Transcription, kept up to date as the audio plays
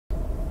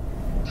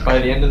By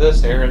the end of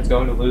this, Aaron's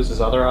going to lose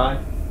his other eye.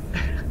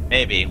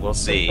 Maybe. We'll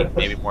see.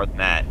 Maybe more than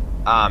that.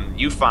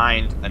 You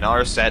find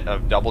another set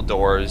of double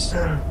doors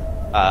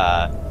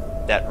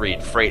that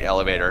read freight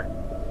elevator,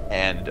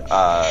 and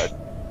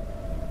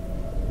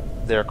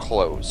they're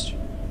closed.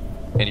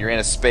 And you're in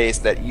a space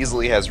that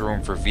easily has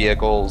room for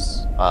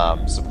vehicles,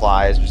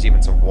 supplies, there's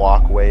even some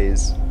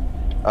walkways,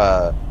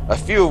 a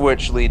few of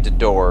which lead to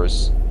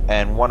doors,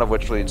 and one of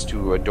which leads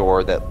to a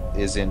door that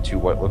is into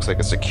what looks like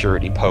a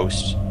security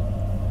post.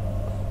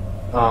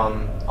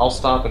 I'll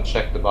stop and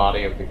check the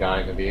body of the guy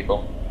in the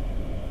vehicle.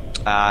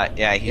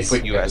 Yeah, he's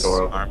U.S.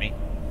 Army.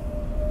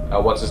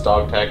 What's his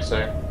dog tag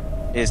say?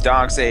 His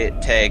dog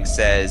tag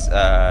says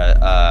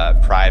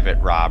Private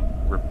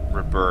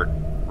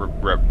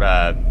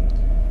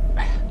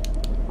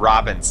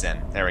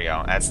Robinson. There we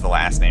go. That's the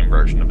last name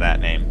version of that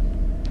name.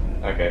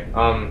 Okay.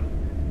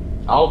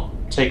 I'll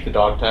take the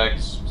dog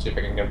tags, see if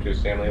I can get them to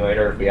his family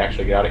later if we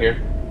actually get out of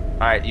here.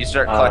 Alright, you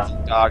start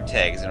collecting dog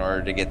tags in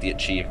order to get the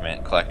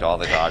achievement. Collect all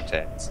the dog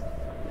tags.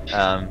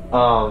 I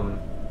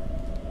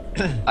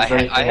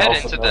head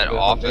into that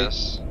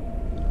office.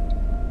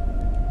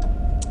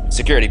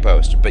 Security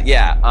post. But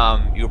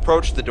yeah, you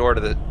approach the door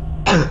to the...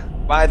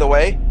 By the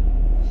way,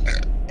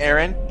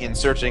 Aaron, in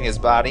searching his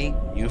body,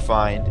 you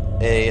find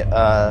a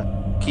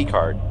key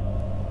card.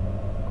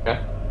 Okay.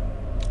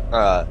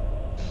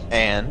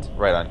 And,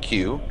 right on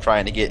cue,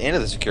 trying to get into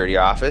the security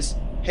office.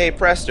 Hey,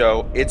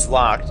 presto, it's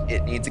locked.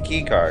 It needs a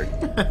key card.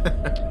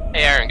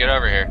 Hey, Aaron, get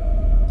over here.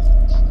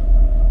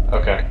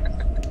 Okay.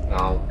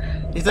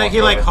 He's like,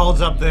 he like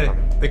holds up the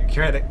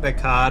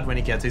card when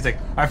he gets it. He's like,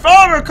 I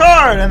found a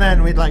card! And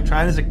then we'd like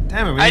try and it's like,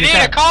 damn it, I need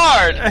a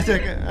card! It's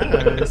like, I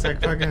don't know, it's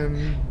like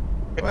fucking...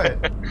 What?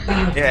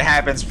 It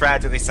happens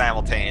practically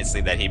simultaneously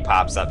that he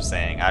pops up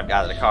saying, I've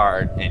got a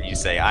card, and you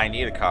say, I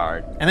need a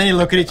card. And then you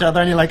look at each other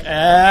and you're like,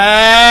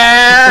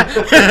 ah!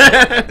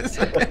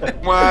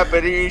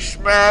 Whappity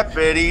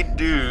schmappity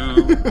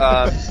doo.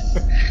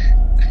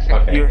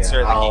 Okay, You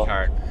insert the key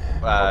card.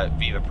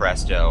 Viva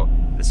presto.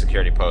 The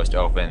security post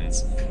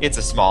opens. It's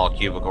a small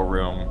cubicle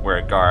room where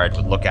a guard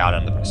would look out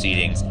on the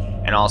proceedings,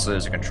 and also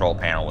there's a control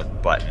panel with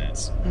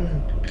buttons.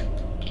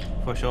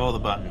 Push all the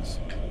buttons.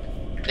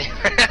 I'm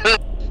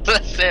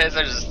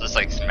just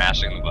like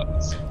smashing the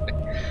buttons.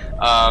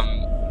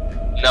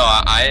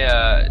 No,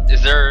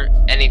 is there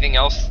anything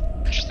else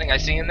interesting I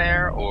see in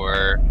there,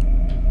 or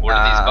what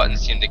do these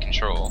buttons seem to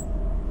control?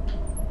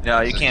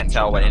 No, you can't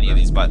tell what any of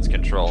these buttons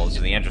control, so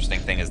the interesting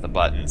thing is the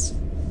buttons.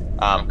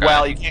 Okay.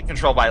 Well, you can't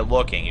control by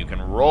looking. You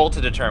can roll to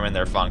determine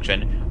their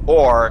function,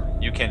 or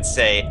you can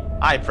say,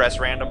 I press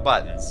random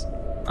buttons.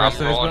 I'm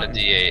rolling a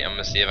d8. I'm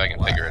gonna see if I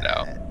can figure it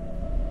out.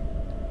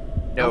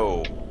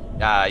 No.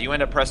 You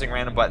end up pressing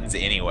random buttons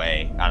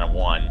anyway on a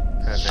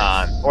 1.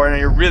 Perfect. Or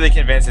you're really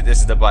convinced that this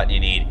is the button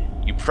you need.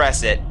 You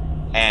press it,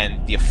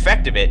 and the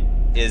effect of it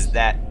is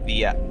that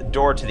the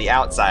door to the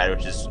outside,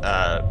 which is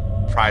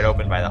pried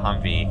open by the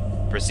Humvee,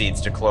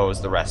 proceeds to close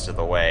the rest of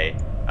the way,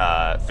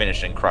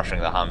 finishing crushing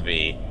the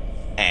Humvee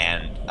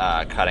and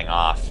cutting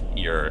off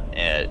your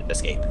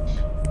escape.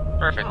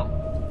 Perfect.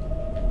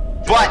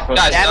 But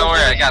Guys, don't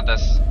worry, I got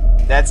this.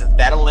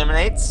 That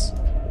eliminates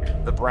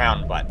the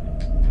brown button.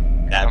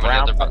 That How many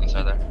brown other buttons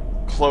are there?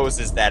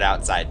 closes that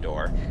outside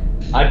door.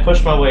 I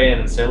push my way in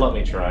and say, let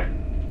me try.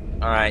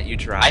 Alright, you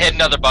try. I hit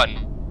another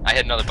button.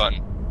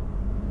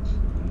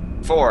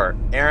 4.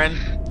 Aaron,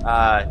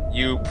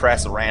 you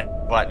press a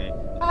random button.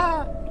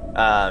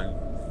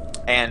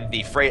 And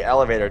the freight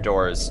elevator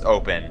doors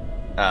open.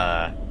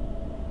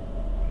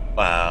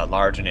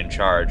 Large and in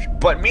charge.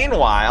 But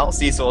meanwhile,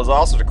 Cecil has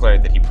also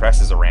declared that he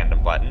presses a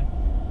random button.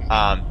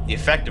 The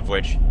effect of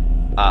which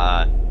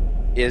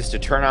is to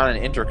turn on an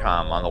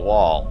intercom on the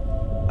wall.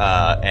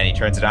 And he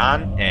turns it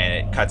on, and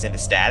it cuts into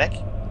static.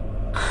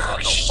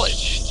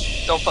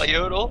 Don't play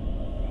Yodel.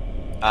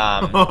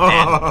 And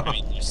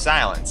there's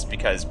silence,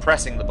 because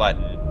pressing the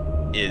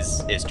button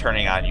is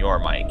turning on your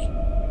mic.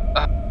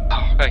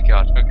 Oh, thank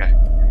God. Okay.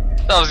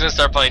 I was gonna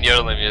start playing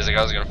yodeling music.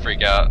 I was gonna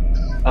freak out.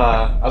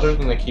 Other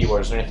than the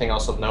keyboard, is there anything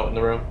else of note in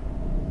the room?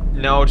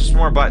 No, just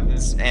more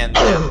buttons and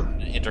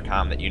the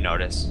intercom that you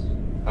notice.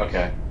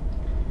 Okay.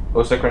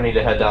 Looks like we need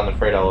to head down the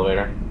freight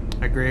elevator.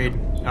 Agreed.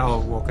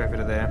 I'll walk over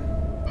to there.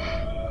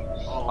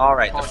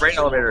 Alright, the freight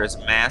elevator is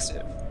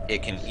massive.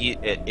 It can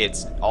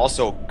it's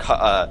also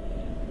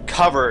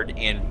covered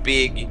in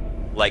big,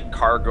 like,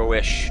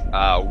 cargo-ish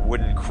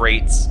wooden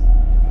crates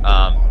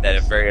that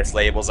have various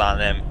labels on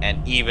them,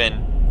 and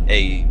even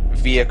a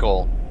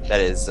vehicle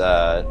that is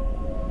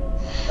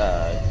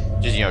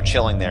just,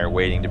 chilling there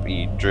waiting to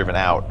be driven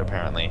out,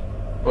 apparently.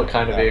 What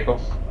kind of vehicle?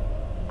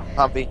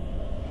 Humvee.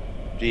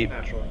 Jeep.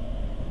 Naturally.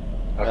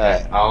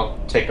 Okay, I'll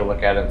take a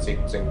look at it and see if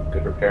it's in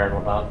good repair and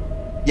whatnot.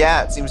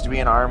 Yeah, it seems to be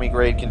in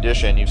Army-grade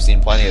condition. You've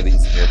seen plenty of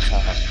these in your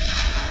time.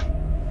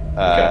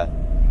 Okay.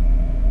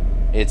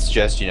 It's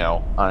just,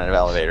 on an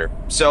elevator.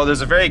 So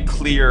there's a very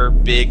clear,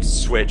 big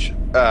switch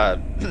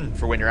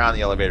for when you're on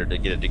the elevator to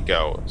get it to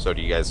go. So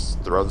do you guys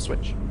throw the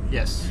switch?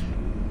 Yes.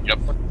 Yep.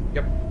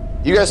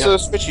 You guys Yep. so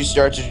switch. You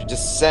start to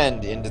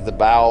descend into the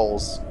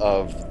bowels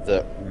of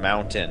the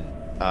mountain.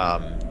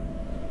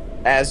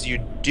 As you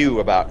do,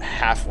 about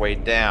halfway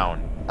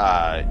down,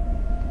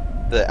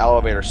 the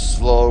elevator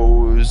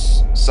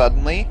slows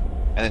suddenly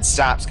and then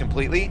stops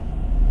completely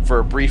for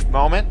a brief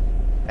moment,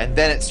 and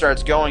then it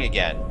starts going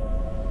again.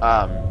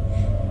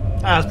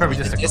 It's probably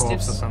just a Distance.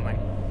 corpse or something.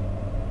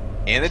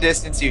 In the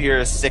distance, you hear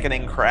a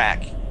sickening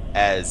crack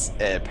as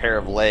a pair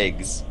of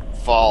legs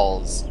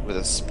falls with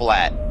a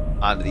splat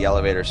onto the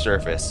elevator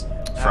surface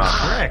from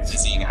correct.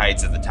 dizzying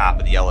heights at the top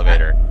of the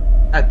elevator.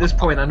 At this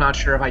point, I'm not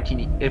sure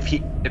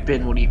if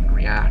Ben would even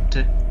react.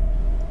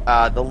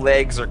 The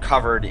legs are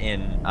covered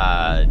in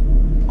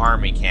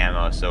army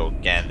camo, so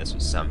again, this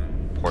was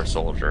some poor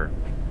soldier.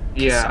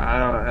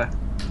 Yeah,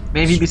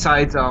 maybe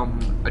besides a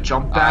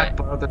jump back,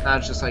 but other than that,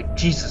 it's just like,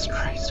 Jesus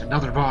Christ,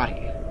 another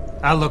body.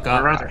 I'll look Or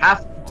up rather,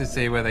 half. to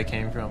see where they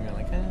came from. You're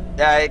like,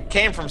 It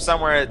came from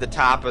somewhere at the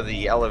top of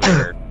the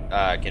elevator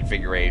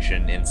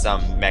configuration in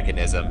some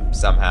mechanism.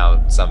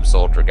 Somehow, some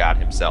soldier got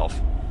himself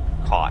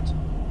caught,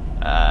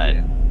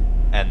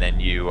 and then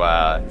you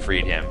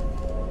freed him.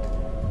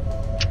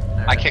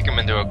 I kick him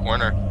into a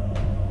corner.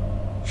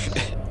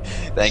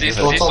 Thank you.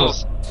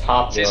 Cecil's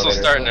Top of the Cecil's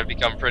elevator. starting to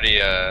become pretty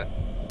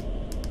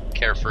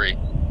carefree.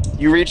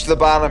 You reach the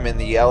bottom, and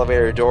the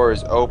elevator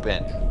doors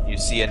open. You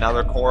see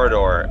another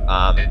corridor.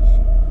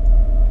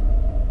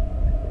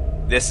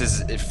 This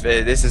is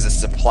a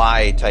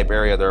supply type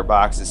area. There are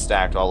boxes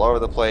stacked all over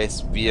the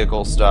place,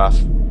 vehicle stuff,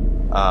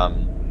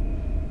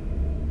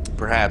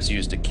 perhaps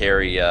used to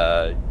carry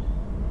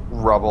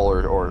rubble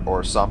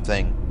or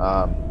something.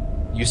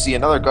 You see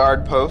another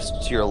guard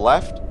post to your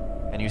left,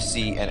 and you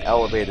see an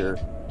elevator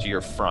to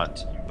your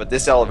front. But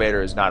this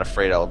elevator is not a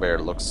freight elevator.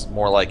 It looks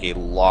more like a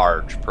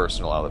large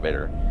personal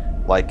elevator,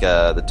 like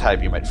the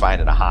type you might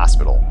find in a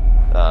hospital,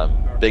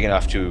 big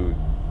enough to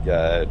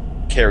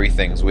carry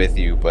things with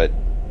you, but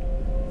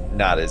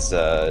not as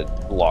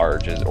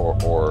large as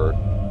or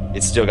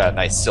it's still got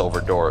nice silver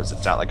doors.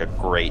 It's not like a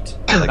grate.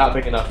 Not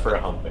big enough for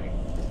a humping.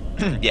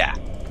 Yeah.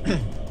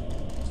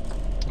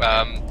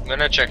 I'm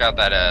gonna check out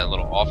that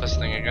little office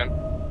thing again.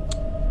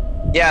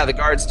 Yeah, the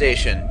guard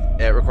station.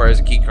 It requires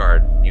a key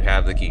card. You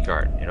have the key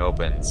card. It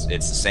opens.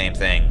 It's the same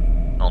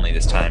thing, only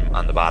this time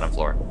on the bottom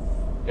floor.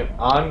 Yep,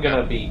 I'm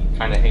gonna be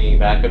kind of hanging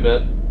back a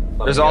bit. There's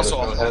Letting the also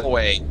others a go ahead.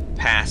 hallway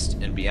past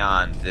and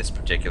beyond this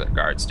particular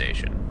guard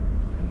station.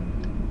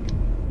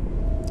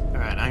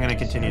 alright, I'm gonna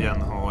continue down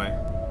the hallway.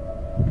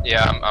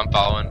 Yeah, I'm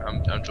following.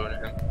 I'm joining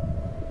him.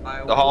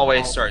 The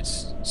hallway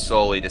starts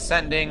slowly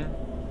descending.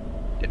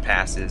 It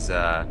passes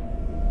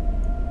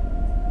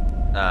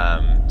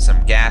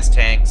some gas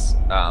tanks,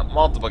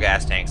 multiple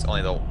gas tanks.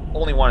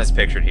 Only one is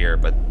pictured here,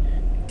 but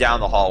down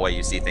the hallway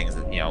you see things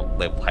that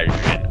labeled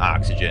hydrogen,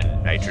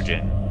 oxygen,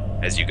 nitrogen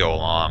as you go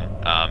along.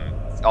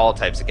 All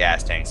types of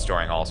gas tanks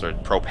storing all sorts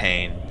of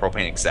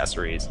propane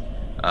accessories.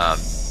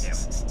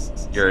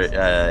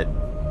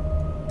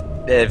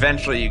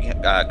 Eventually you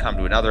come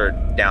to another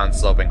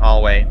down-sloping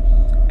hallway,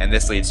 and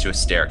this leads to a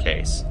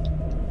staircase.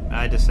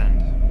 I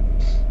descend.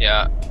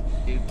 Yeah.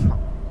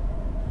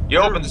 You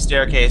open the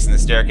staircase, and the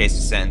staircase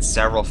descends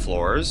several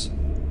floors.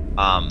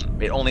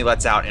 It only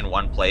lets out in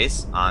one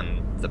place,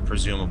 on the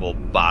presumable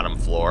bottom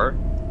floor,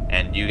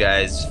 and you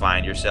guys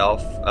find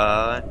yourself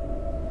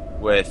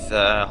with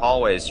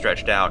hallways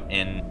stretched out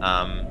in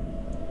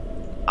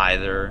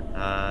either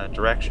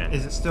direction.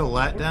 Is it still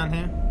light down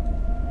here?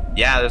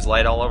 Yeah, there's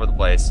light all over the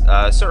place.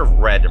 Sort of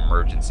red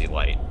emergency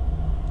light.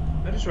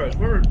 I just realized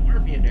we're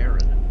being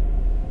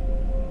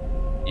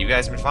Aaron. You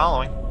guys have been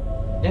following.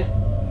 Yeah.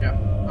 Yeah.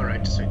 All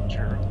right, just making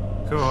sure.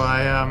 Cool,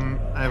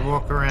 I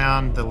walk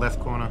around the left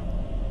corner.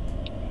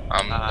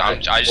 I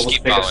just We'll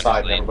keep pick a following.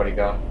 side his and lead. everybody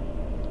go.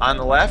 On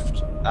the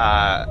left,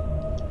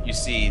 you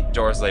see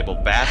doors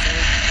labeled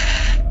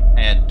bathroom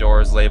and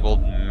doors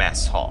labeled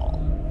mess hall.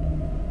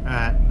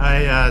 Alright,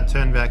 I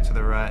turn back to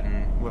the right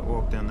and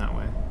walk down that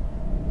way.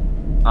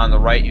 On the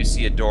right, you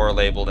see a door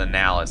labeled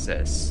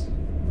analysis.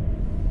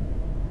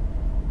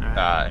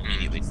 Alright,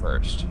 Immediately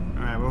first.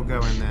 alright, we'll go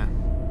in there.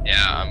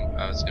 Yeah,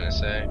 I was gonna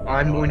say.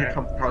 I'm going to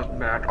come across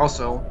back.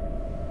 Also,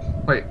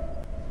 wait,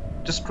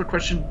 just a quick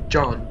question,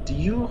 John. Do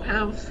you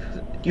have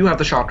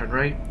the shotgun,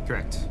 right?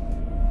 Correct.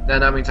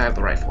 Then that means I have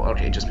the rifle.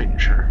 Okay, just making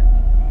sure.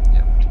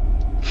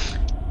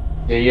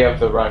 Yeah, you have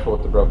the rifle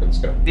with the broken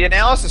scope. The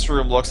analysis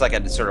room looks like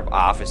a sort of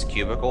office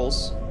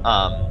cubicles.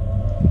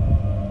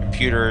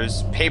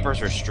 Computers,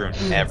 papers are strewn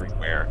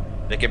everywhere.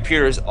 The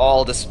computers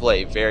all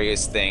display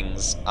various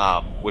things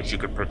which you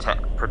could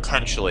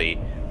potentially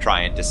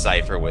try and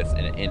decipher with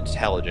an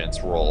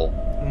intelligence roll.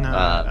 No,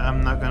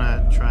 I'm not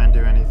gonna try and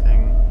do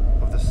anything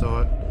of the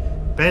sort.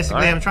 Basically,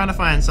 Alright. I'm trying to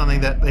find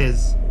something that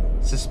is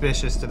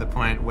suspicious to the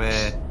point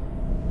where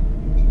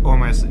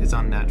almost it's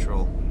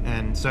unnatural.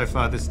 And so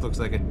far, this looks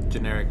like a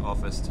generic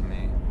office to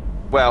me.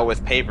 Well,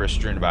 with papers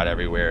strewn about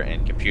everywhere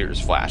and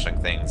computers flashing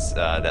things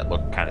that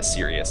look kind of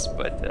serious,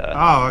 but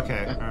Oh,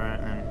 okay.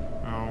 Alright, then.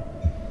 Oh.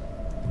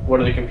 What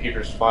are the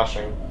computers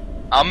flashing?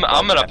 I'm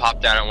gonna pop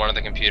down at one of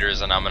the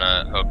computers and I'm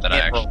gonna hope that I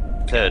actually.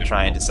 to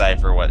try and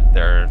decipher what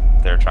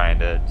they're trying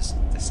to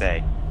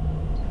say.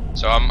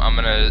 So I'm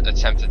gonna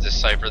attempt to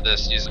decipher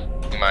this using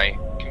my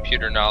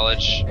computer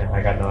knowledge. Yeah,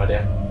 I got no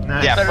idea.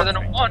 Nice. Yeah, Better than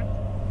a 1.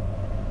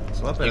 It's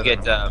a lot better You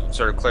than get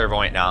sort of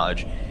clairvoyant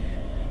knowledge.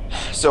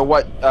 So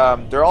what?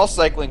 They're all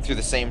cycling through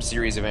the same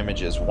series of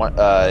images. One,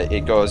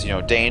 it goes,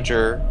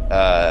 danger,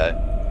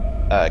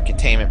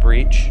 containment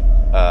breach,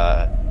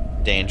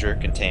 danger,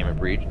 containment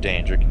breach,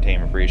 danger,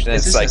 containment breach. Then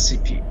Is it's this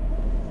like SCP?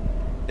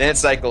 then it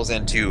cycles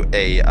into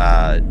a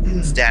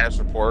status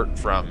report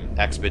from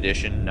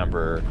expedition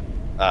number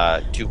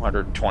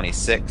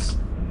 226.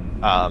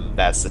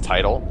 That's the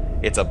title.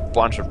 It's a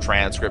bunch of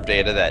transcript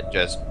data that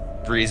just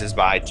breezes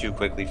by too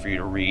quickly for you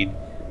to read.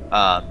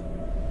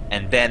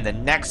 And then the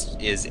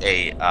next is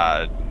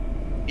a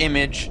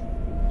image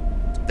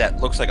that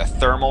looks like a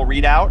thermal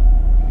readout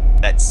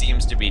that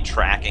seems to be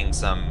tracking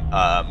some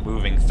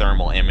moving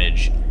thermal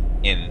image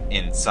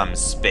in some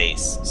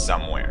space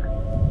somewhere.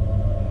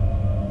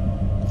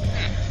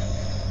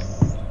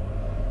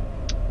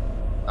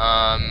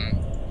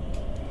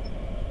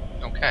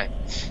 Okay.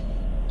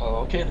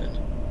 Okay then.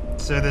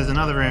 So there's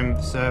another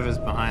room, servers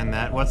behind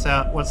that. What's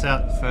out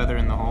further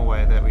in the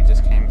hallway that we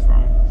just came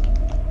from?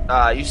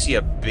 You see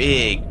a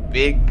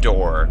big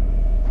door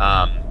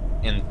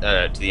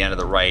to the end of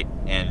the right,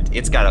 and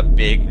it's got a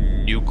big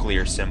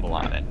nuclear symbol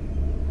on it.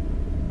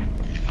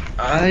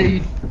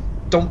 I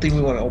don't think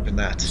we want to open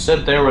that. You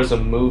said there was a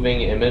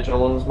moving image on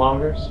one of those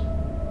monitors?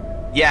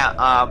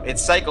 Yeah, it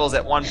cycles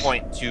at one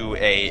point to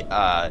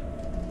a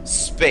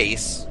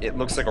space. It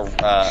looks like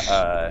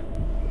a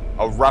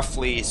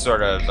roughly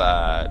sort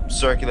of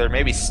circular,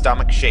 maybe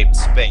stomach-shaped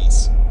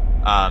space,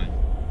 and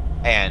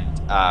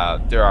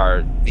there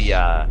are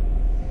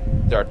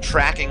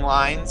tracking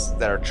lines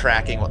that are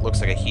tracking what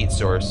looks like a heat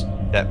source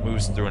that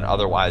moves through an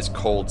otherwise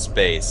cold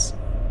space,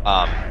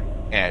 and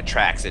it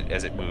tracks it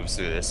as it moves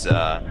through this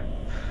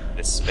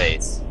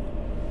space.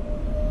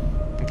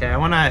 Okay, I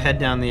want to head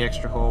down the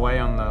extra hallway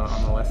on the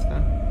left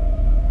then.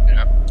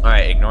 Yeah. All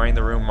right, ignoring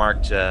the room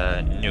marked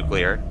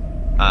nuclear.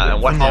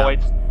 And what From hallway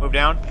now. did you move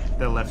down?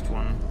 The left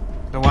one.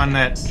 The one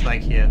that's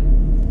like here.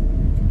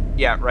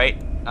 Yeah, right.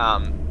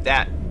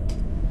 That.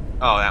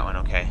 Oh, that one.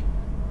 Okay.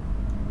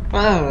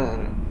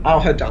 I'll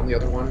head down the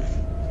other one.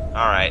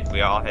 All right.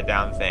 We all head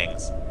down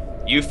things.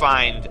 You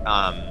find.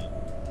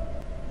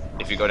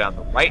 If you go down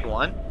the right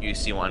one, you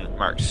see one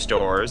marked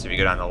stores. If you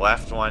go down the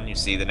left one, you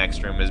see the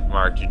next room is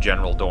marked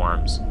general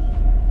dorms.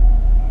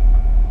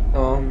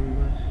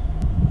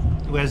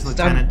 Where's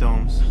Lieutenant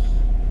Domes?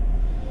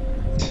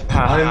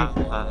 Fuck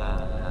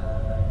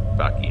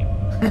you.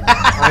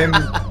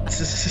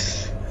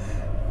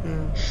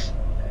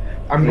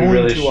 I'm We going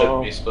really to.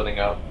 shouldn't be splitting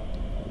up.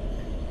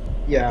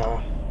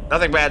 Yeah.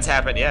 Nothing bad's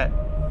happened yet.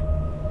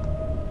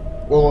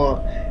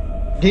 Well,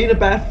 getting a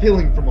bad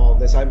feeling from all of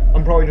this,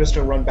 I'm probably just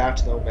gonna run back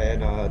to them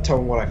and tell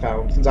them what I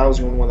found, since I was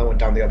the only one that went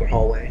down the other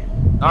hallway.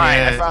 All right.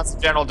 Yeah. I found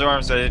some general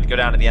dorms, so I didn't go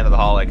down to the end of the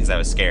hallway because I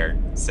was scared.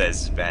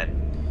 Says Ben.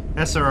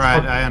 That's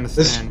alright, I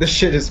understand. This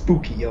shit is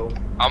spooky, yo.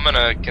 I'm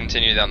gonna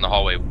continue down the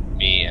hallway.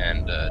 Me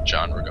and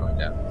John were going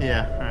down.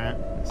 Yeah, alright.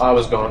 I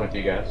was going with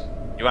you guys.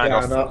 You want to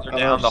Yeah, go no, further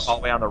down the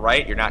hallway on the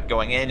right? You're not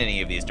going in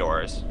any of these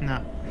doors.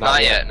 No.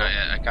 Not yet.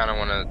 I kind of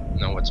want to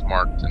know what's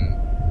marked and.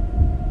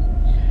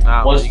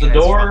 Was you the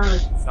guys door...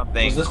 find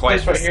something Was this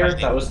quite place right here?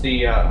 exciting. That was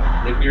the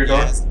nuclear door?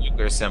 Yes,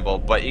 nuclear symbol.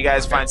 But you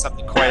guys find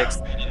something quite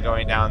exciting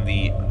going down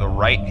the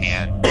right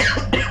hand.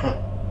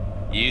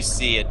 You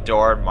see a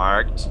door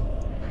marked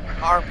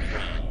armory.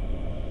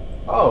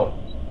 Oh,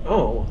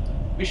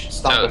 we should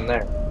stop in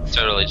there.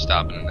 Totally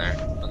stopping in there.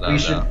 We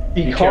should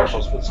be Be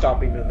cautious careful. with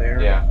stopping in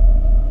there. Yeah.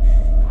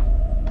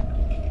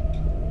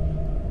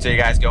 So you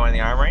guys go in the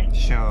armory?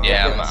 Sure. Yeah,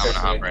 Yeah, I'm gonna certainly.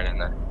 hop right in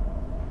there.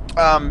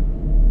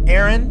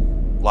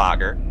 Aaron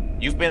Lager,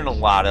 you've been in a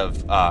lot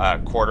of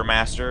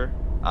quartermaster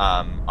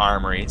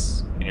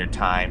armories in your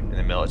time in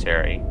the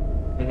military.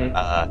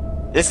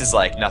 Mm-hmm. This is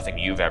like nothing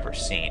you've ever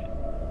seen.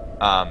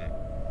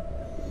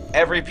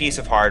 Every piece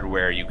of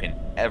hardware you can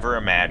ever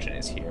imagine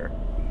is here.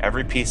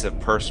 Every piece of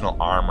personal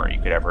armor you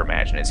could ever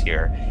imagine is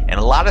here. And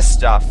a lot of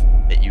stuff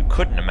that you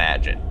couldn't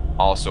imagine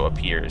also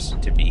appears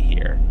to be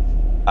here.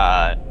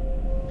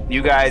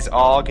 You guys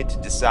all get to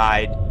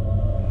decide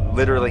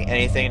literally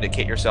anything to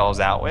kit yourselves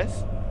out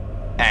with.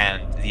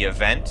 And the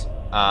event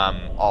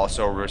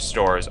also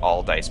restores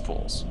all dice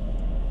pools.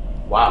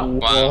 Wow.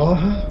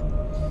 Wow.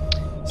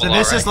 So Well,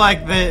 this is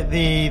like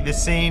the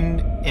scene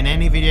in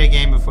any video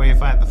game before you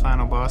fight the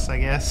final boss, I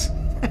guess.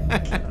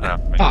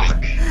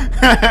 Fuck.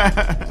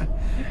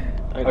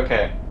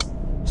 Okay.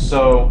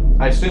 So,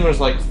 I assume there's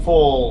like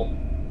full,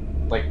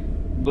 like,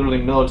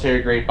 literally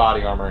military grade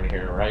body armor in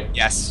here, right?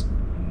 Yes.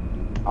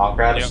 I'll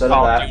grab You a know, set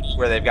Call of of that. Duty,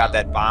 where they've got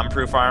that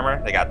bomb-proof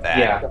armor, they got that.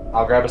 Yeah,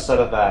 I'll grab a set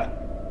of that.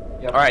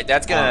 All right,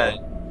 that's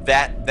gonna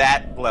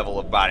that level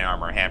of body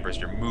armor hampers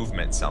your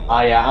movement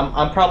somewhat. Yeah,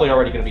 I'm probably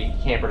already going to be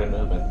hampered in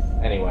movement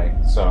anyway,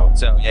 so...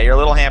 So yeah, you're a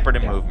little hampered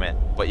in Yeah. movement,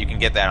 but you can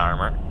get that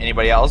armor.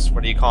 Anybody else?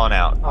 What are you calling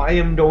out? I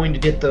am going to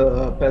get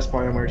the best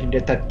body armor I can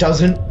get that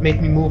doesn't make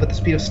me move at the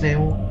speed of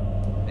snail.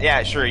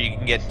 Yeah, sure. You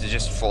can get to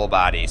just full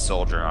body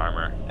soldier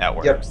armor. That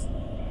works.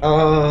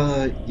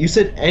 Yep. You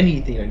said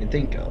anything I can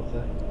think of.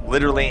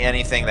 Literally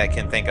anything that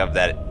can think of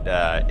that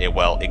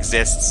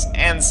exists,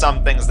 and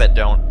some things that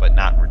don't, but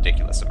not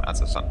ridiculous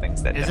amounts of some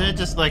things that Is don't. it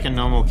just like a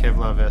normal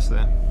Kevlar vest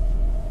then?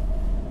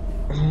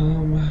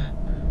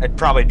 I'd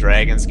probably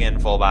dragon skin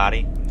full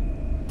body.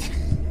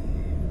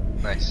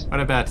 Nice. What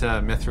about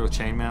mithril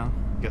chainmail?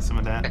 Get some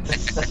of that?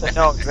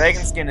 No,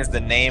 dragon skin is the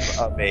name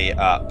of a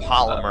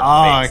polymer.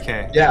 Oh, base.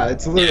 okay. Yeah,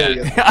 it's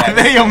literally. I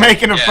think you're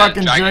making a Yeah,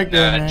 fucking dragon, joke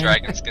there, man.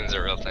 dragon skin's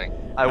a real thing.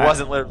 I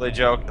wasn't literally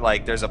joking.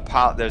 Like, there's a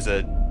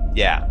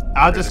yeah.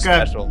 I'll there's just a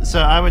grab. special- So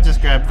I would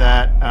just grab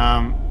that.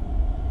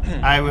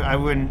 I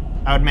wouldn't.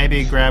 I would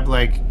maybe grab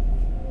like,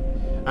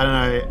 I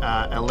don't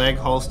know, a leg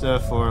holster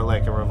for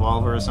like a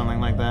revolver or something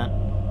like that.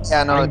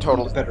 Yeah, no, I need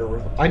totally. a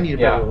better. I need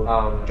a Yeah,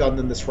 better gun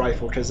than this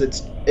rifle because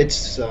its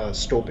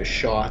scope is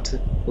shot,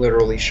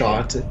 literally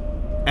shot.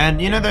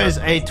 And you know those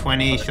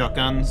A20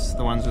 shotguns,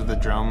 the ones with the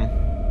drum?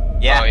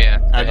 Yeah. Oh yeah.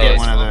 I'd Yeah, get it's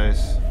one of cool.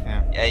 those.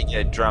 Yeah. Yeah, you get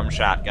a drum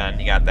shotgun.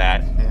 You got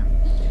that.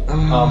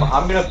 I'm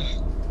gonna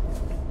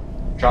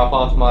drop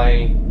off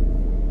my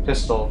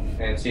pistol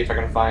and see if I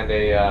can find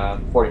a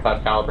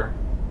 45 caliber.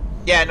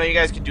 Yeah, no, you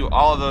guys can do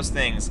all of those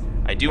things.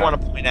 I do Okay. want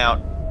to point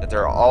out that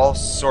there are all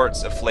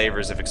sorts of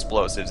flavors of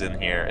explosives in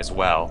here as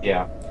well.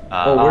 Yeah.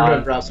 Oh, we're Uh,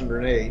 gonna grab some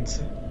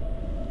grenades.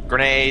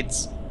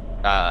 grenades,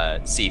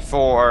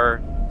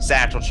 C4,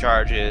 satchel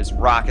charges,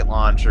 rocket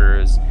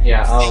launchers,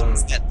 Yeah.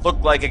 things that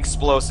look like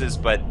explosives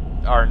but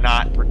are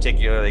not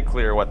particularly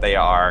clear what they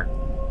are.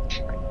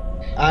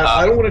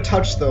 I don't want to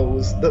touch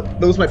those.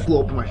 Those might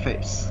blow up in my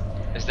face.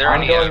 Is there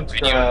I'm any going to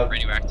grab-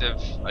 radioactive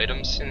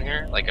items in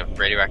here? Like a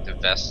radioactive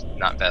vest?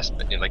 Not vest,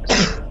 but like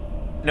a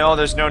No,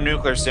 there's no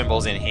nuclear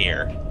symbols in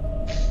here.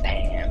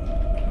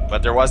 Damn.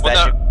 But there was Well,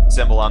 that nuclear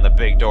symbol on the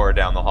big door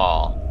down the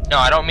hall. No,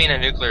 I don't mean a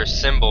nuclear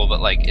symbol,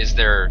 but like, is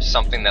there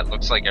something that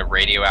looks like a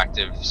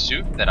radioactive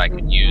suit that I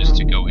could use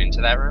to go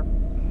into that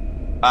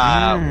room?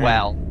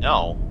 Well,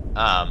 no.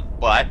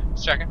 But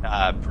Just checking.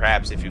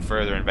 perhaps if you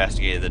further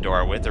investigated the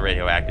door with the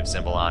radioactive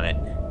symbol on it,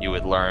 you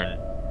would learn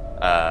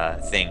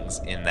things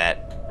in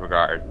that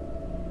regard.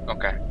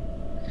 Okay.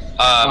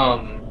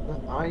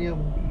 I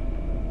am.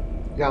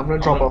 Yeah, I'm gonna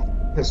drop off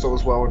a pistol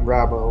as well and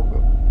grab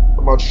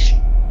a much.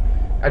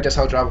 I guess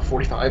I'll drop a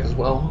 45 as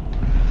well.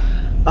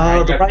 I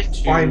The got rifle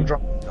two. I'm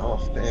dropping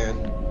off,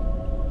 and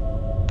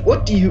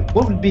what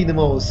would be the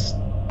most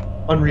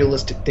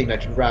unrealistic thing I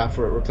can grab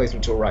for a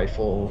replacement to a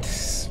rifle?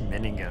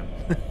 Minigun.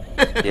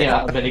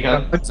 Yeah, a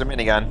minigun. It's a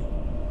minigun.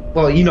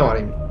 Well, you know what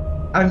I mean.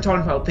 I'm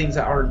talking about things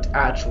that aren't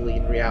actually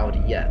in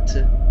reality yet.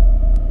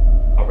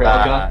 A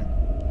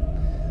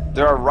railgun.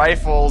 There are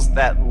rifles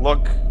that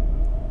look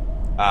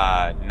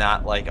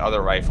not like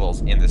other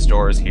rifles in the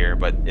stores here,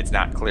 but it's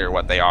not clear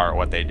what they are or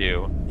what they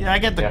do. Yeah, I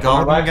get the Yeah,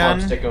 golden rifle,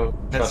 gun stick a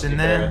that's trusty in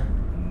there.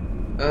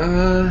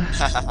 barrel.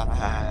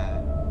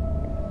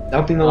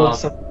 Nothing that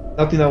looks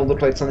nothing that would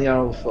look like something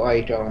out of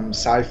like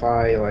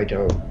sci-fi, like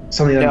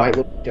something that No. might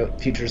look like a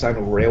future design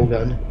of a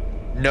railgun.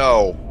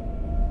 No.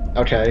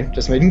 Okay,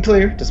 just making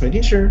clear, just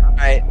making sure.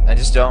 Alright, I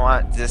just don't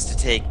want this to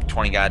take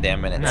 20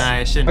 goddamn minutes. Nah,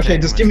 it shouldn't. Okay,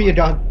 take just much give me a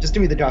longer. gun. Just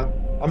give me the gun.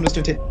 I'm just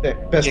gonna take the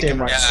best Yeah,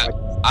 damn rifle. Yeah,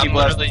 I'm Keep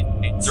left-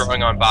 literally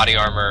throwing on body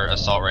armor,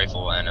 assault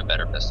rifle, and a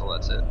better pistol.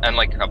 That's it, and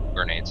like a couple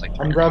grenades. Like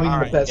I'm grabbing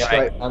Alright, the best yeah,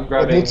 rifle. I'm It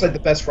grabbing. looks like the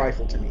best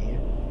rifle to me.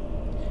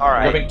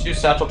 Alright. Grabbing 2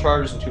 satchel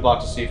charges and 2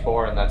 blocks of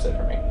C4, and that's it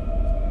for me.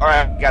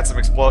 Alright, got some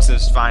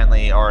explosives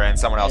finally, and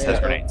someone else has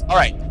Yeah. grenades.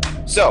 Alright,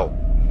 so,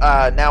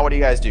 now what do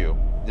you guys do?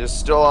 There's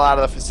still a lot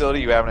of the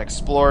facility you haven't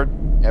explored,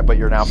 but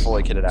you're now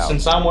fully kitted out.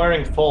 Since I'm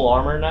wearing full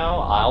armor now,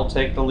 I'll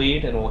take the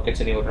lead and we'll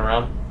continue looking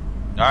around.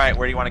 Alright,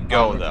 where do you want to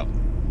go, though?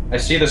 I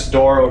see this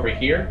door over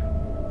here.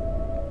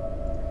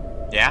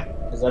 Yeah?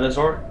 Is that a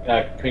door?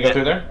 Can we go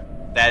through there?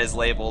 That is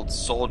labeled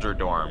soldier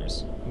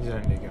dorms. You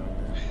don't need to go in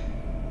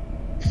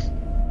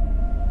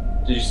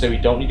Did you say we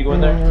don't need to go in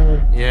there?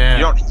 there. Yeah.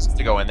 You don't need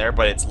to go in there,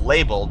 but it's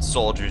labeled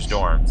soldiers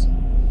dorms.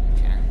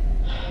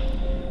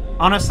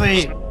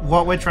 Honestly,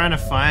 what we're trying to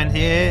find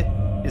here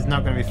is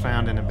not going to be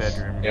found in a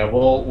bedroom. Yeah,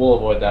 we'll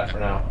avoid that for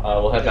now.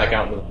 We'll head back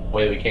out the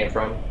way we came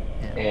from.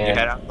 You And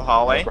head out the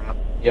hallway.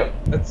 Yep.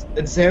 Let's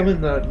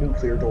examine the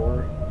nuclear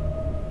door.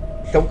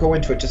 Don't go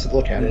into it, just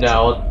look at it.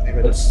 No,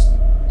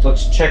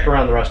 let's check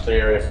around the rest of the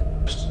area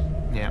first.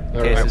 Yeah, in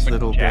Alright, case there's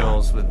little yeah.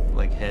 girls with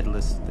like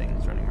headless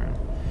things running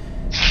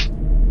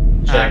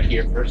around. Check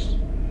here first.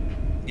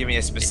 Give me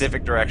a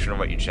specific direction of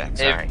what you check.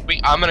 Sorry.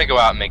 I'm gonna go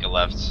out and make a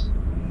left.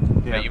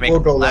 Yeah. You make We'll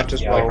go left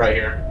as Yeah, well. like right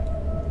here.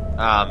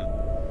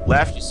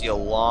 Left, you see a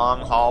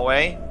long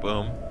hallway.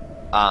 Boom.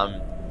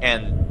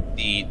 And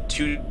the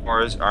 2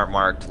 doors are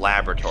marked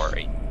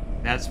laboratory.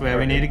 That's where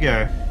we need to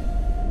go.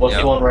 What's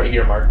Yep. the one right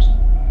here marked?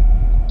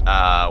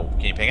 Can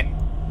you ping it?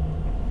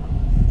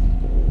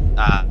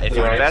 If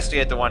you Right.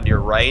 investigate the one to your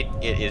right,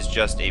 it is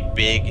just a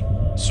big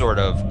sort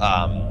of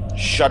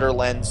shutter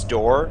lens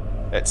door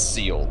that's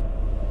sealed.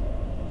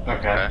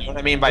 Okay. You know what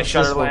I mean by What's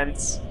shutter this one?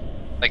 lens?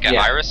 Like an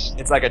Yeah. iris.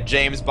 It's like a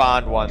James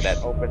Bond one that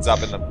opens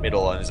up in the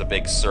middle and is a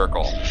big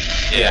circle.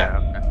 Yeah.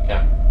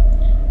 Yeah.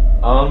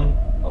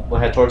 We'll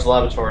head towards the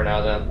laboratory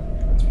now. Then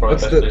it's probably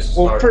What's the best place to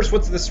start. first,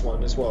 what's this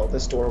one as well?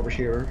 This door over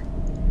here.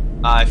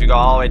 If you go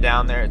all the way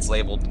down there, it's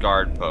labeled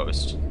guard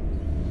post.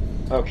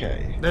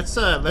 Okay. Let's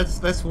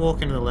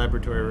walk into the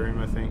laboratory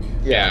room. I think.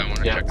 Yeah, I want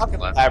to Yeah. check Look the at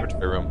the lab.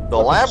 laboratory room. The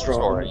Looking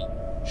laboratory,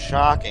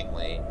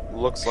 shockingly,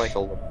 looks like a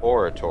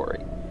laboratory.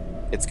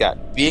 It's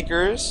got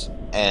beakers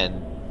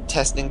and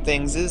testing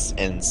things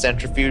and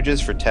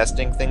centrifuges for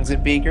testing things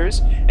in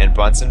beakers and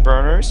Bunsen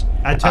burners.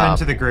 I turn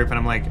to the group and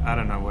I'm like, I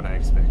don't know what I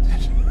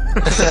expected.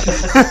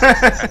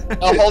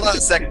 Oh, hold on a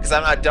second, because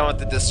I'm not done with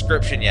the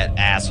description yet,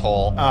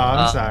 asshole. Oh,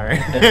 I'm sorry.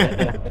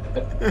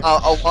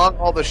 Along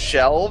all the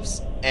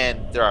shelves,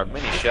 and there are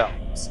many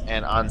shelves,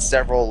 and on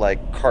several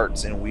like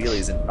carts and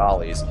wheelies and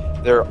dollies,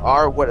 there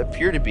are what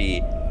appear to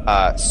be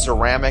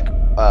ceramic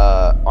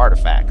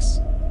artifacts.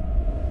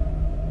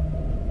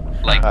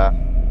 Like,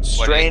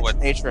 Strange what-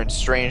 nature and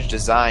strange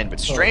design, but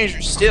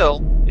stranger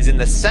still is in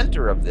the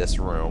center of this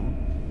room,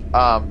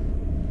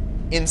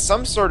 in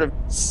some sort of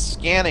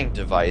scanning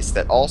device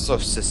that also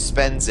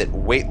suspends it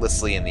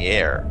weightlessly in the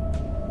air,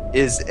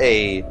 is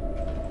a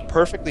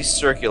perfectly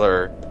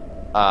circular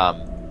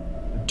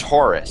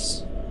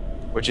torus,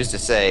 which is to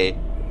say,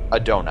 a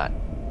donut.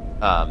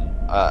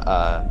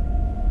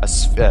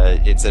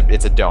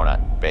 It's a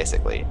donut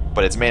basically,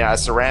 but it's made out of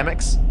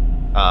ceramics,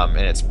 and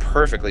it's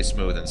perfectly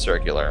smooth and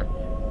circular,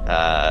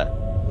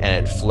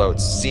 and it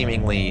floats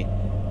seemingly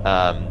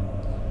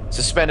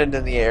suspended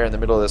in the air in the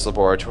middle of this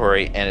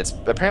laboratory, and it's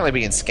apparently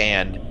being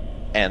scanned,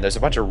 and there's a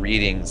bunch of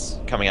readings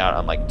coming out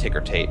on like ticker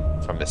tape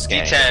from the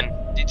scan.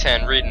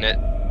 D10, reading it.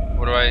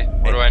 What do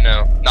I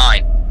know?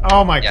 9.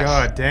 Oh my Yes.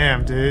 god,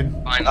 damn, dude.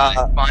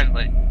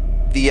 Finally.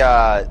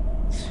 The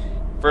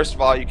first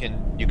of all, you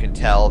can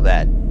tell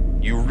that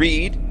you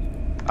read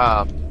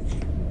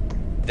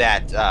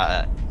that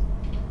a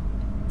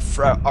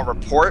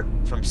report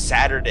from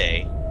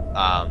Saturday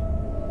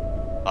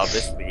of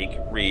this week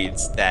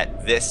reads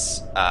that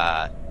this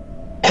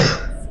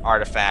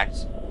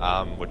artifact,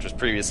 which was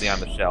previously on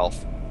the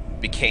shelf,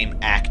 became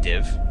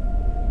active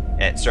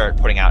and started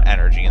putting out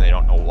energy, and they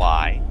don't know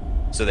why.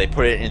 So they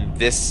put it in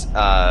this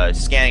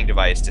scanning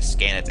device to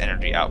scan its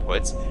energy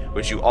outputs,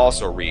 which you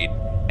also read,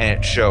 and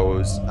it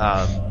shows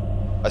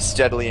a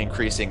steadily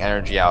increasing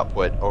energy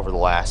output over the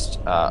last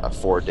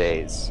 5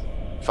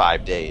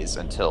 days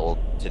until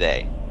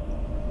today.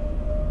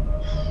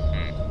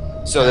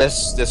 So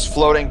this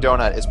floating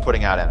donut is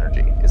putting out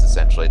energy, is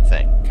essentially the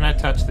thing. Can I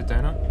touch the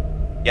donut?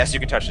 Yes, you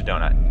can touch the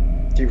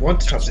donut. Do you want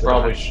to touch the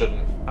Probably donut?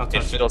 shouldn't. I'll It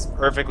touch it. feels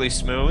perfectly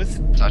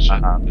smooth. Touch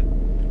it.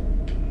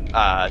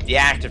 The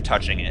act of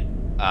touching it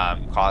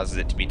causes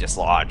it to be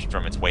dislodged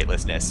from its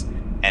weightlessness,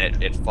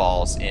 and it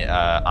falls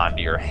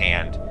onto your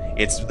hand.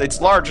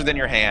 It's larger than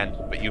your hand,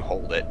 but you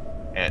hold it,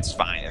 and it's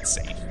fine. It's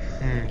safe.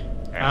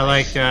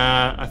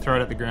 I throw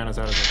it at the ground as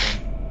hard as I can.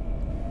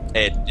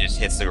 It just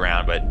hits the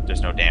ground, but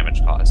there's no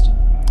damage caused.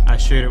 I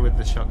shoot it with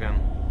the shotgun.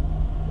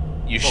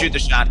 You shoot the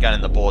shotgun,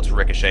 and the bullets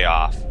ricochet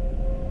off.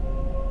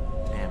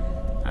 Damn.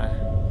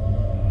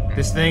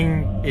 This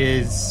thing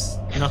is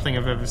nothing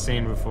I've ever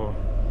seen before.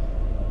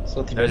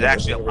 Something There's you've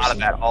actually a never lot of seen.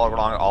 that all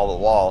along all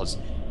the walls.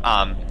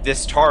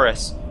 This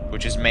torus,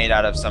 which is made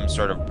out of some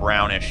sort of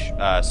brownish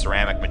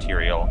ceramic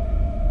material,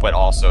 but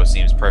also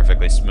seems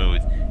perfectly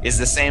smooth, is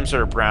the same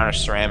sort of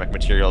brownish ceramic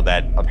material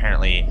that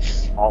apparently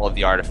all of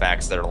the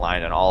artifacts that are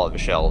lined on all of the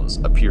shelves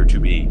appear to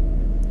be.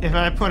 If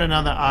I put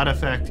another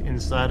artifact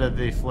inside of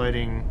the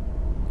floating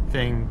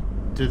thing,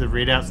 do the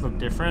readouts look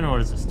different, or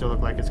does it still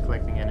look like it's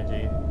collecting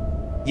energy?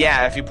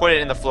 Yeah, if you put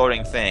it in the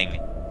floating thing,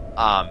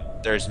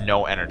 there's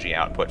no energy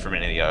output from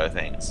any of the other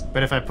things.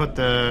 But if I put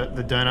the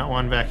donut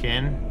one back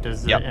in,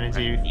 does the Yep.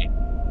 energy...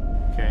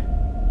 Okay.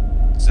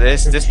 So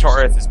this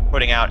torus is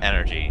putting out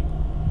energy.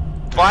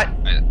 But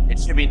it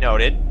should be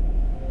noted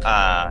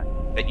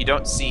that you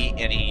don't see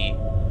any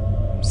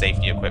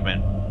safety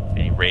equipment,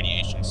 any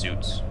radiation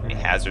suits, any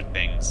hazard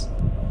things.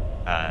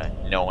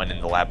 No one in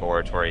the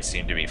laboratory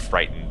seemed to be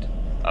frightened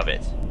of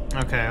it.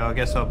 Okay, well, I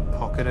guess I'll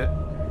pocket it.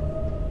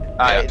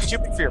 It's too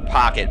big for your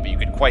pocket, but you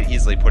could quite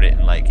easily put it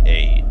in like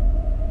a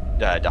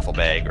duffel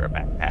bag or a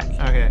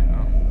backpack. Okay.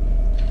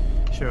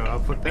 Oh. Sure, I'll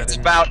put that It's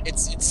in. about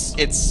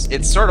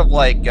it's sort of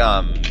like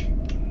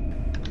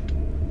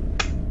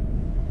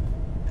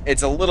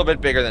it's a little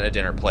bit bigger than a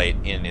dinner plate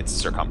in its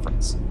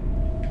circumference.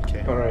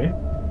 Okay. All right.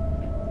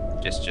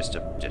 Just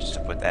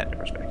to put that into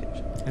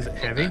perspective. Is it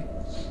heavy?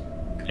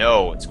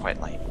 No, it's quite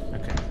light.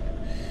 Okay.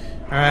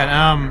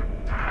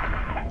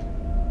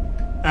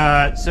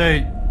 Alright,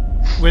 so,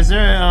 was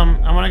there,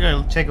 I want to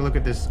go take a look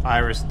at this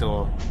iris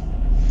door.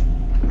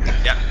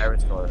 Yeah,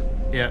 iris door.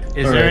 Yeah. Is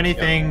there Alright.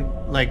 anything,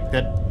 like,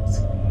 that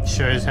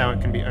shows how it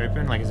can be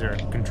opened? Like, is there a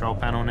control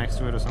panel next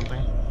to it or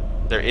something?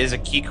 There is a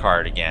key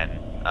card again,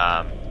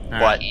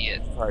 but the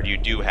card you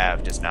do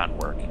have does not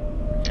work.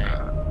 Okay.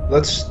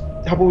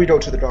 How about we go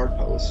to the guard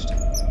post?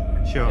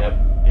 Sure. Yep.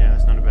 Yeah,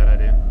 that's not a bad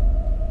idea.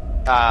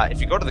 If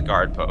you go to the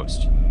guard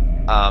post,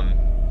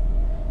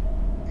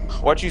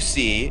 what you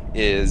see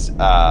is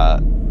a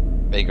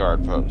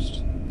guard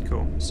post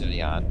Cool.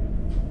 sitting on.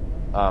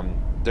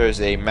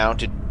 there's a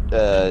mounted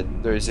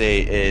there's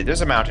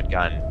a mounted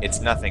gun. It's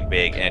nothing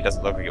big, and it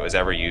doesn't look like it was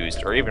ever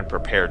used or even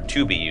prepared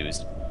to be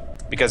used.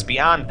 Because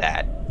beyond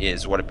that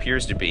is what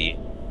appears to be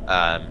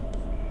a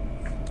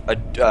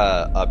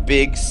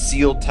big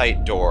sealed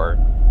tight door,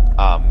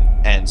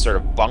 and sort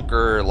of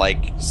bunker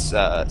like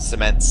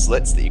cement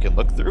slits that you can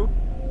look through.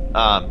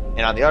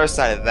 And on the other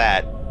side of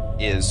that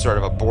is sort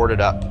of a boarded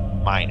up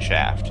mine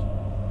shaft.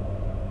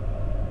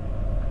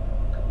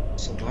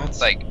 So that's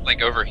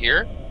Like over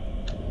here?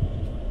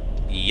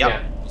 Yep.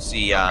 Yeah.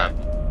 See,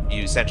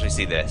 you essentially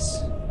see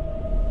this.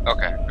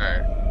 Okay,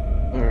 alright.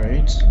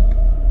 alright.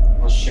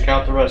 Let's check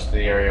out the rest of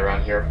the area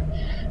around here.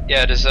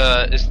 Yeah, is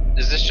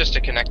this just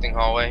a connecting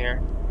hallway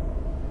here?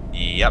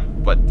 Yep,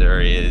 but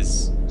there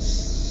is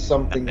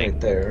Something I think-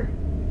 right there.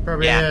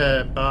 Probably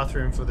Yeah. a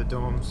bathroom for the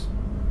dorms.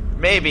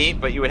 maybe,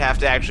 but you would have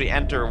to actually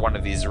enter one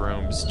of these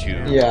rooms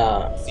to.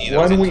 Yeah. See those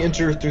Why don't we in-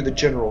 enter through the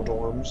general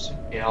dorms?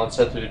 Yeah, let's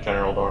head through the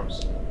general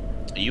dorms.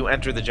 You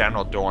enter the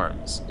general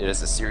dorms. It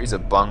is a series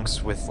of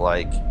bunks with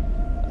like,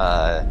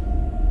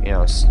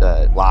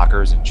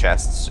 lockers and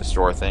chests to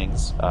store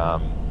things.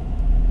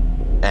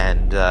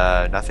 And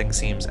nothing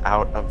seems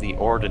out of the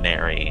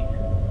ordinary.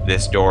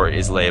 This door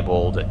is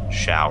labeled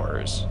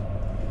showers.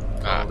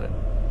 Called it.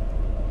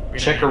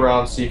 Check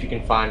around, see if you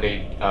can find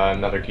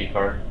another key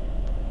card.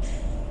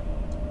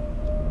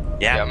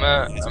 Yeah, I'm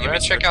gonna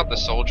check out the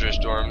soldiers'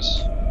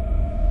 dorms.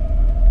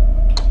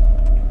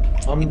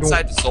 I'm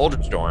Inside going. the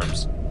soldiers'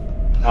 dorms.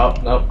 Oh,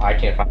 no, I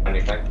can't find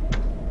anything.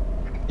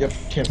 Yep,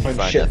 can't find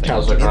Find shit. nothing. I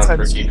was looking Inside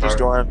for the a key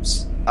soldiers' card.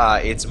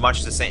 dorms, it's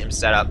much the same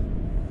setup,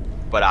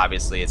 but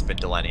obviously it's been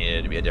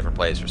delineated to be a different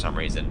place for some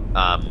reason.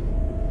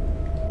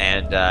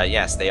 And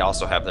yes, they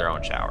also have their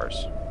own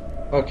showers.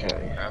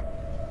 Okay. Yeah.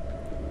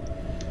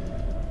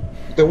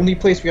 The only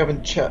place we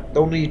haven't checked, the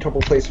only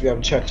couple places we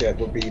haven't checked yet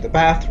would be the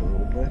bathroom.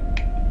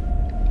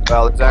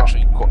 Well, there's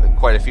actually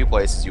quite a few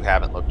places you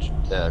haven't looked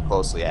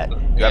closely at. You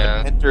Yeah.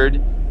 haven't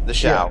entered the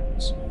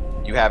showers.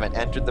 You haven't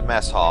entered the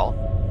mess hall.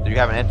 You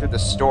haven't entered the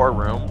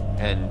storeroom,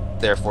 and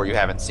therefore you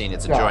haven't seen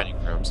its Yeah. adjoining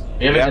rooms.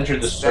 You haven't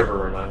entered the inspect- server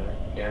room either.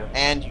 Yeah.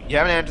 And you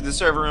haven't entered the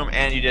server room,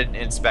 and you didn't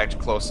inspect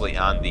closely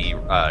on the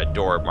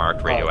door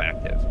marked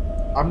radioactive.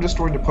 I'm just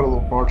going to put a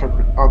little mark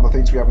on the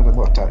things we haven't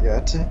looked at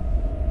yet.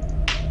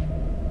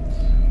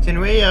 Can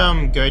we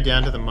go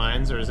down to the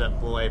mines, or is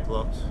that way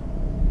blocked?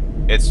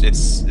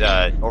 It's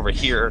over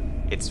here.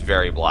 It's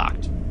very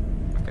blocked.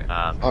 Okay.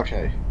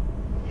 Okay.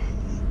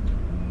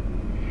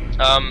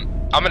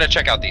 I'm gonna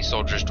check out these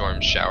soldiers'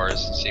 dorms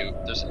showers and see if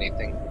there's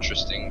anything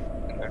interesting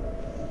in there.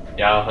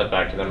 Yeah, I'll head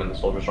back to them in the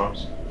soldiers'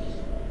 dorms.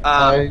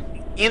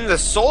 In the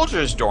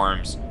soldiers'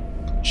 dorms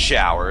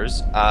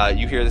showers,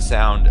 you hear the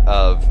sound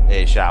of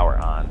a shower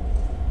on.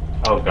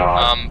 Oh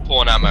god. I'm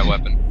pulling out my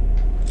weapon.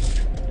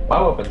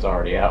 My weapon's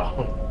already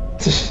out.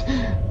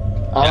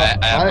 Yeah,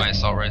 I have my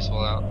assault rifle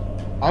out.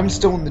 I'm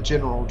still in the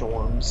general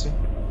dorms.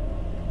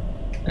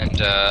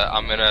 And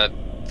I'm gonna,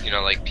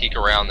 like peek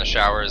around the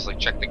showers, like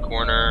check the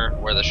corner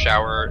where the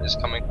shower is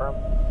coming from.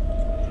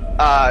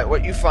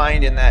 What you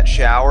find in that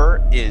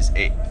shower is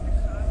a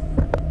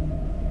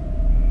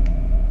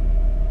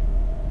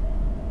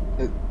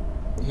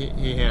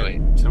He had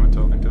Wait. someone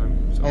talking to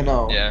him. So. I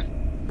know. Yeah.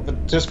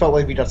 It just felt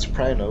like we got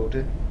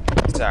sopranoed.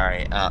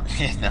 Sorry, no,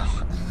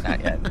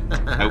 not yet.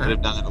 I would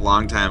have done it a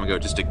long time ago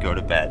just to go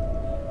to bed.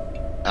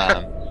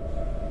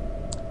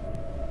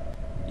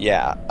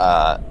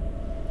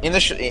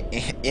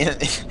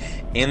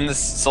 In the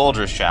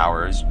soldier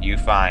showers, you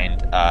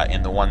find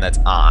in the one that's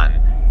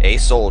on a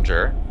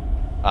soldier.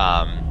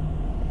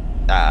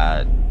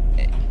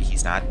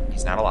 He's not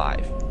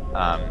alive.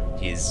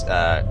 He's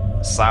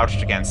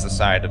slouched against the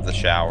side of the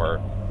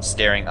shower,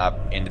 staring up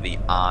into the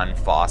on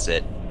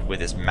faucet with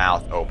his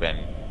mouth open,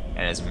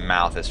 and his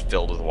mouth is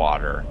filled with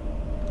water,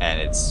 and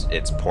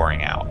it's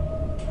pouring out.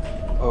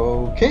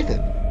 Okay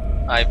then.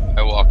 I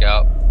walk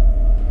out.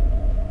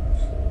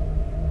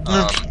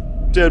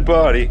 Dead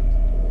body.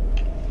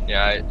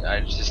 Yeah,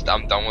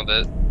 I'm done with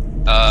it.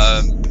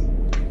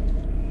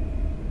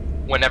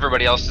 When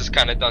everybody else is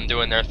kind of done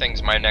doing their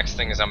things, my next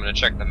thing is I'm going to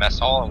check the mess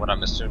hall, and what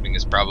I'm assuming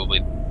is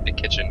probably the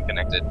kitchen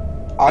connected.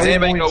 Does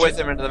anybody go with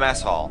him into the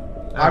mess hall?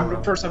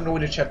 First, I'm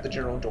going to check the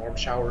general dorm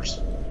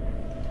showers.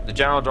 The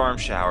general dorm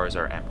showers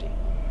are empty.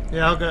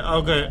 Yeah,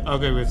 I'll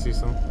go with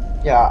Cecil.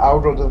 Yeah, I'll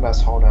go to the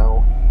mess hall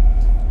now.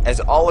 As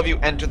all of you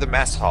enter the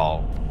mess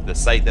hall, the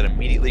sight that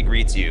immediately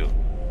greets you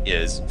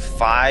is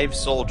 5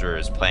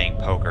 soldiers playing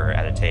poker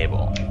at a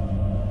table.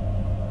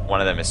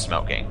 One of them is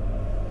smoking.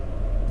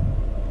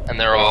 And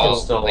they're all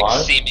still like,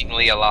 alive?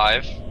 seemingly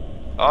alive.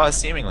 Oh,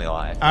 seemingly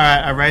alive.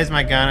 Alright, I raise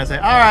my gun and say,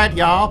 alright,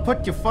 y'all,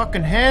 put your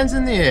fucking hands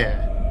in the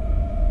air.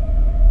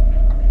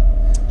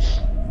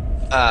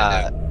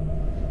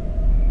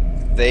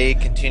 They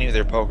continue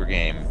their poker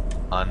game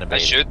I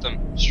unabated. shoot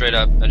them straight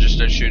up. I just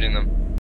start shooting them.